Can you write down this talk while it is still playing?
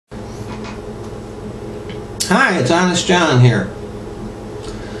Hi, it's Honest John here.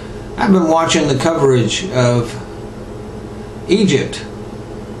 I've been watching the coverage of Egypt,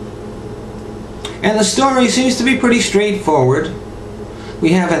 and the story seems to be pretty straightforward.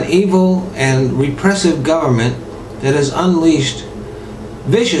 We have an evil and repressive government that has unleashed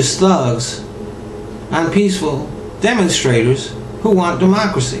vicious thugs on peaceful demonstrators who want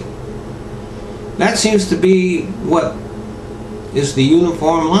democracy. That seems to be what is the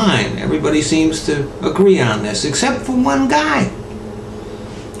uniform line. Everybody seems to agree on this, except for one guy,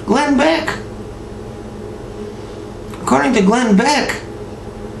 Glenn Beck. According to Glenn Beck,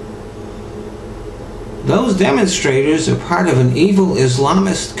 those demonstrators are part of an evil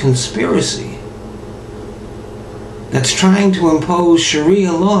Islamist conspiracy that's trying to impose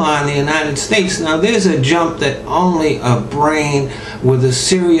Sharia law on the United States. Now, there's a jump that only a brain with a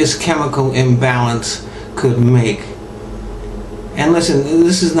serious chemical imbalance could make. And listen,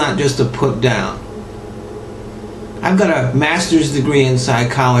 this is not just a put down. I've got a master's degree in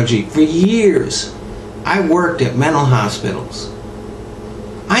psychology. For years, I worked at mental hospitals.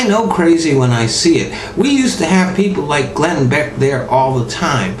 I know crazy when I see it. We used to have people like Glenn Beck there all the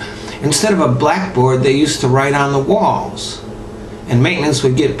time. Instead of a blackboard, they used to write on the walls. And maintenance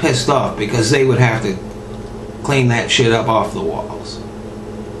would get pissed off because they would have to clean that shit up off the walls.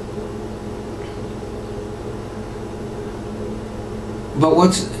 But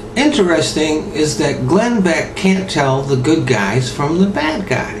what's interesting is that Glenn Beck can't tell the good guys from the bad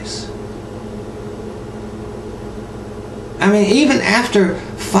guys. I mean, even after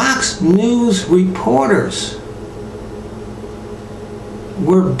Fox News reporters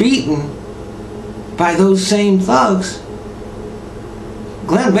were beaten by those same thugs,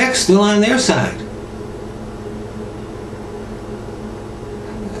 Glenn Beck's still on their side.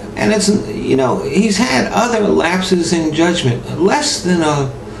 And it's, you know, he's had other lapses in judgment. Less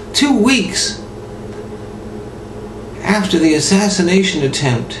than 2 weeks after the assassination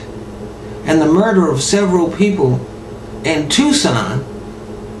attempt and the murder of several people in Tucson,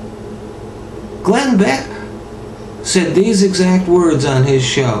 Glenn Beck said these exact words on his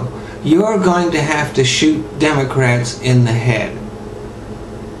show: "You're going to have to shoot Democrats in the head."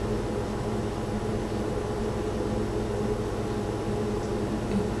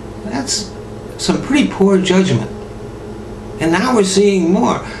 That's some pretty poor judgment. And now we're seeing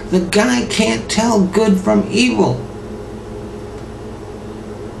more. The guy can't tell good from evil.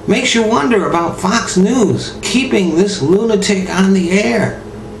 Makes you wonder about Fox News keeping this lunatic on the air.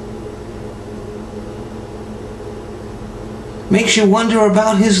 Makes you wonder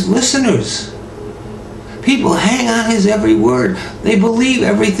about his listeners. People hang on his every word. They believe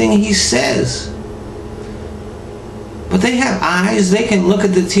everything he says. But they have eyes. They can look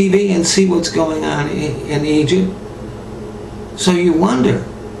at the TV and see what's going on in Egypt. So you wonder,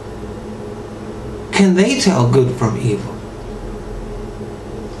 can they tell good from evil?